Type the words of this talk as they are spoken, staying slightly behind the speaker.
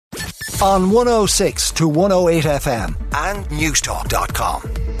On 106 to 108 FM and newstalk.com.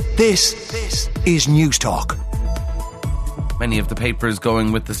 This is Newstalk. Many of the papers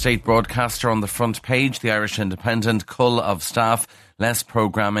going with the state broadcaster on the front page. The Irish Independent, cull of staff, less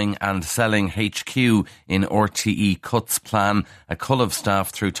programming and selling HQ in RTE cuts plan, a cull of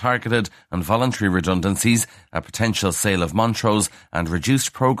staff through targeted and voluntary redundancies, a potential sale of Montrose and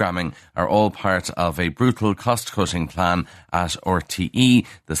reduced programming are all part of a brutal cost-cutting plan at RTE.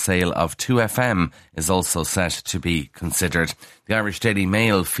 The sale of 2FM is also set to be considered. The Irish Daily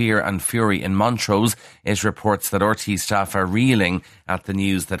Mail, fear and fury in Montrose. It reports that RTE staff are reeling at the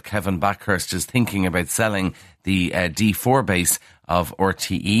news that Kevin Backhurst is thinking about selling the D4 base of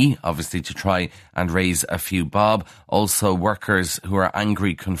RTE, obviously to try and raise a few bob. Also, workers who are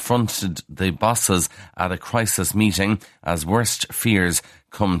angry confronted the bosses at a crisis meeting as worst fears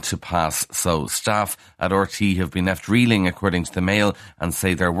come to pass. So staff at RTE have been left reeling, according to the Mail, and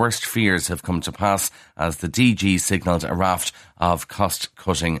say their worst fears have come to pass as the DG signalled a raft of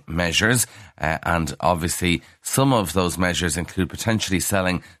cost-cutting measures. And obviously some of those measures include potentially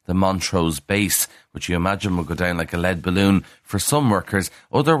selling the Montrose base, which you imagine will go down like a lead balloon for some workers.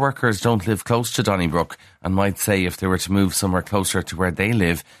 Other workers don't live close to Donnybrook and might say if they were to move somewhere closer to where they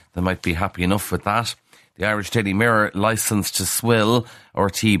live, they might be happy enough with that. The Irish Daily Mirror, licence to swill.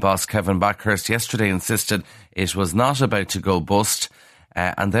 RTE boss Kevin Backhurst yesterday insisted it was not about to go bust.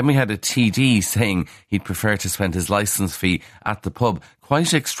 And then we had a TD saying he'd prefer to spend his licence fee at the pub.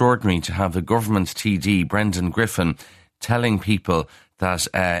 Quite extraordinary to have a government TD, Brendan Griffin, telling people that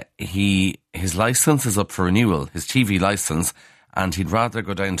his licence is up for renewal, his TV licence, and he'd rather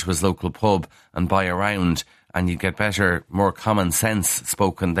go down to his local pub and buy a round, and you'd get better, more common sense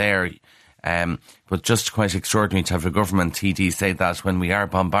spoken there. But just quite extraordinary to have a government TD say that when we are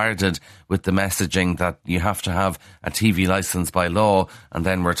bombarded with the messaging that you have to have a TV licence by law, and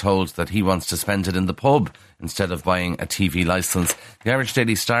then we're told that he wants to spend it in the pub instead of buying a TV licence. The Irish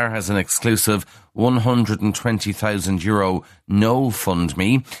Daily Star has an exclusive €120,000 no fund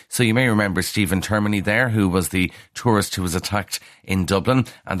me. So you may remember Stephen Termini there, who was the tourist who was attacked in Dublin,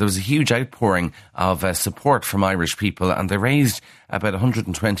 and there was a huge outpouring of support from Irish people, and they raised about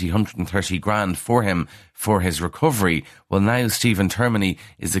 130 grand for him for his recovery. Well, now Stephen Termini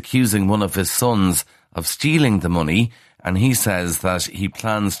is accusing one of his sons of stealing the money, and he says that he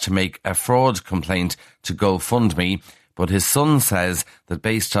plans to make a fraud complaint to GoFundMe, but his son says that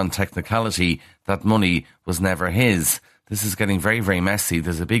based on technicality, that money was never his. This is getting very, very messy.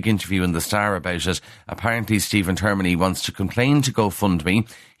 There's a big interview in the Star about it. Apparently, Stephen Termini wants to complain to GoFundMe.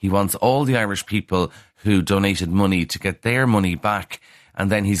 He wants all the Irish people who donated money to get their money back,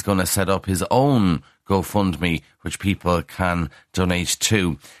 and then he's going to set up his own GoFundMe, which people can donate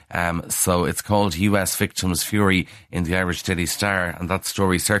to. So it's called US Victims Fury in the Irish Daily Star, and that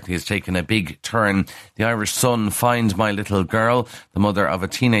story certainly has taken a big turn. The Irish Sun, find my little girl. The mother of a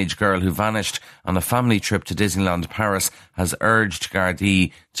teenage girl who vanished on a family trip to Disneyland Paris has urged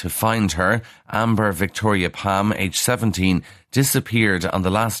Gardaí to find her. Amber Victoria Pam, age 17, disappeared on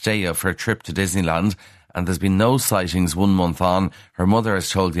the last day of her trip to Disneyland, and there's been no sightings 1 month on. Her mother has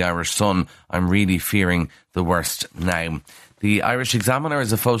told the Irish Sun, I'm really fearing the worst now. The Irish Examiner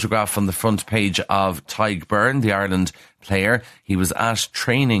is a photograph on the front page of Tadhg Beirne, the Ireland player. He was at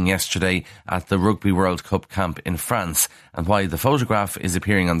training yesterday at the Rugby World Cup camp in France. And why the photograph is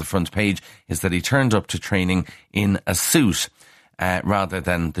appearing on the front page is that he turned up to training in a suit rather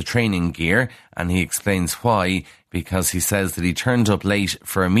than the training gear. And he explains why, because he says that he turned up late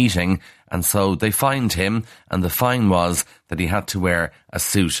for a meeting, and so they fined him, and the fine was that he had to wear a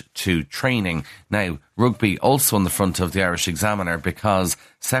suit to training. Now, rugby also on the front of the Irish Examiner, because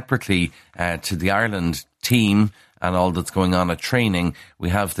separately to the Ireland team and all that's going on at training, we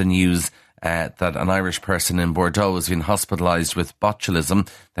have the news that an Irish person in Bordeaux has been hospitalised with botulism.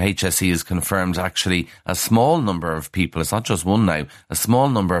 The HSE has confirmed actually a small number of people, it's not just one now, a small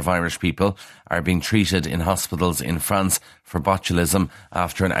number of Irish people are being treated in hospitals in France for botulism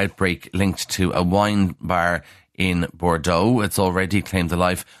after an outbreak linked to a wine bar in Bordeaux. It's already claimed the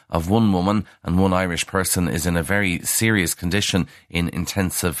life of one woman, and one Irish person is in a very serious condition in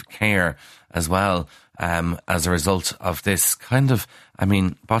intensive care as well. As a result of this kind of,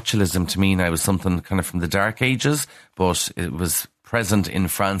 botulism to me now is something kind of from the dark ages, but it was present in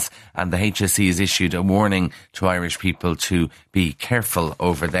France, and the HSE has issued a warning to Irish people to be careful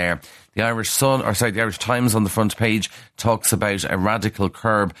over there. The Irish Times on the front page talks about a radical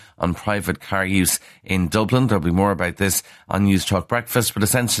curb on private car use in Dublin. There'll be more about this on News Talk Breakfast, but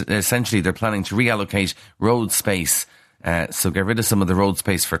essentially they're planning to reallocate road space. So get rid of some of the road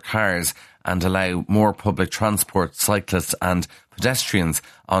space for cars and allow more public transport, cyclists and pedestrians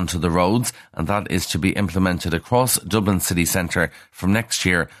onto the roads, and that is to be implemented across Dublin city centre from next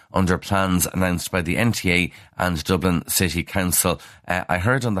year under plans announced by the NTA and Dublin City Council. I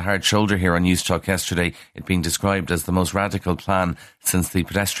heard on the Hard Shoulder here on News Talk yesterday it being described as the most radical plan since the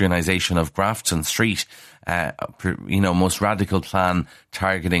pedestrianisation of Grafton Street. Most radical plan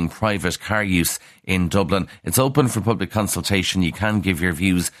targeting private car use in Dublin. It's open for public consultation. You can give your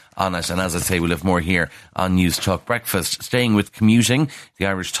views on it. And as I say, we'll have more here on News Talk Breakfast. Staying with commuting, the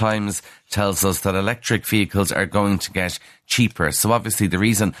Irish Times tells us that electric vehicles are going to get cheaper. So obviously the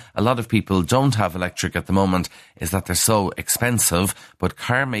reason a lot of people don't have electric at the moment is that they're so expensive. But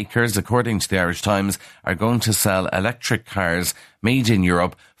car makers, according to the Irish Times, are going to sell electric cars made in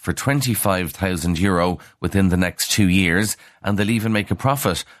Europe for €25,000 within the next 2 years, and they'll even make a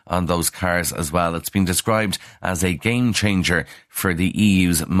profit on those cars as well. It's been described as a game changer for the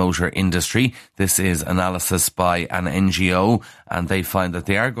EU's motor industry. This is analysis by an NGO, and they find that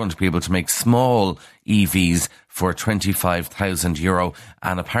they are going to be able to make small EVs for €25,000,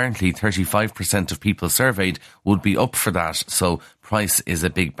 and apparently 35% of people surveyed would be up for that. So price is a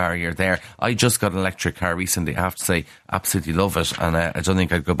big barrier there. I just got an electric car recently. I have to say, absolutely love it, and I don't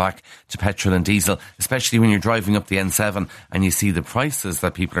think I'd go back to petrol and diesel, especially when you're driving up the N7 and you see the prices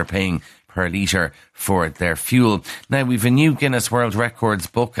that people are paying per litre for their fuel. Now, we've a new Guinness World Records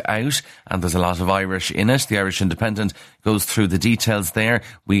book out, and there's a lot of Irish in it. The Irish Independent goes through the details there.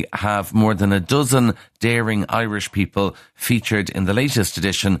 We have more than a dozen daring Irish people featured in the latest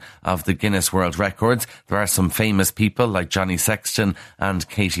edition of the Guinness World Records. There are some famous people like Johnny Sexton and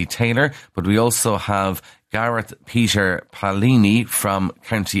Katie Taylor, but we also have Gareth Peter Palini from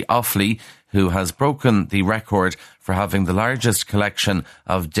County Offaly, who has broken the record for having the largest collection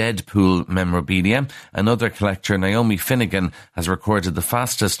of Deadpool memorabilia. Another collector, Naomi Finnegan, has recorded the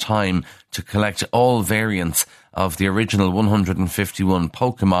fastest time to collect all variants of the original 151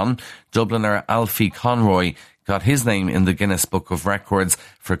 Pokemon. Dubliner Alfie Conroy got his name in the Guinness Book of Records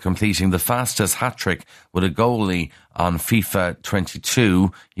for completing the fastest hat-trick with a goalie on FIFA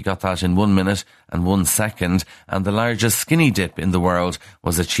 22. He got that in 1 minute and 1 second. And the largest skinny dip in the world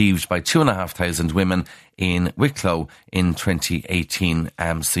was achieved by 2,500 women in Wicklow in 2018.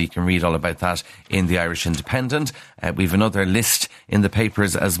 So you can read all about that in the Irish Independent. We've another list in the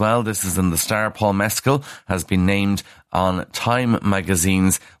papers as well. This is in the Star. Paul Mescal has been named on Time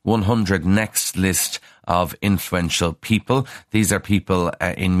magazine's 100 Next list of influential people. These are people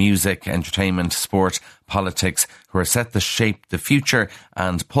in music, entertainment, sport, politics who are set to shape the future,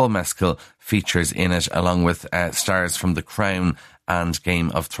 and Paul Mescal features in it along with stars from The Crown and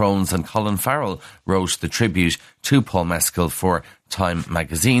Game of Thrones, and Colin Farrell wrote the tribute to Paul Mescal for Time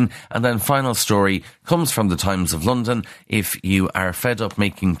magazine. And then final story comes from the Times of London. If you are fed up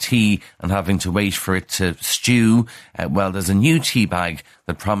making tea and having to wait for it to stew, there's a new tea bag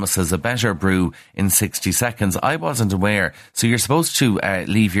that promises a better brew in 60 seconds. I wasn't aware. So you're supposed to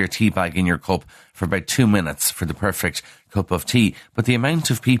leave your tea bag in your cup for about 2 minutes for the perfect cup of tea. But the amount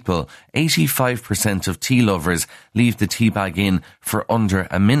of people, 85% of tea lovers leave the tea bag in for under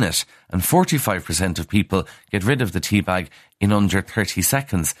a minute, and 45% of people get rid of the tea bag in under 30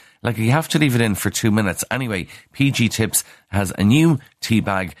 seconds. Like, you have to leave it in for 2 minutes. Anyway, PG Tips has a new tea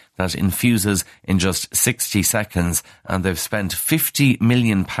bag that infuses in just 60 seconds, and they've spent £50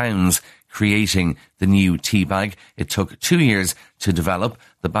 million creating the new tea bag. It took 2 years to develop.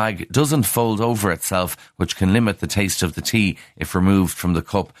 The bag doesn't fold over itself, which can limit the taste of the tea if removed from the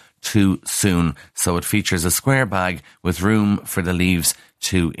cup too soon. So it features a square bag with room for the leaves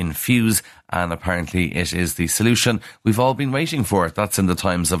to infuse, and apparently it is the solution we've all been waiting for. That's in the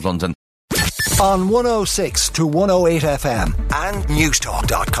Times of London. On 106 to 108 FM and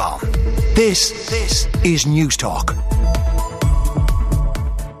newstalk.com. This is News Talk.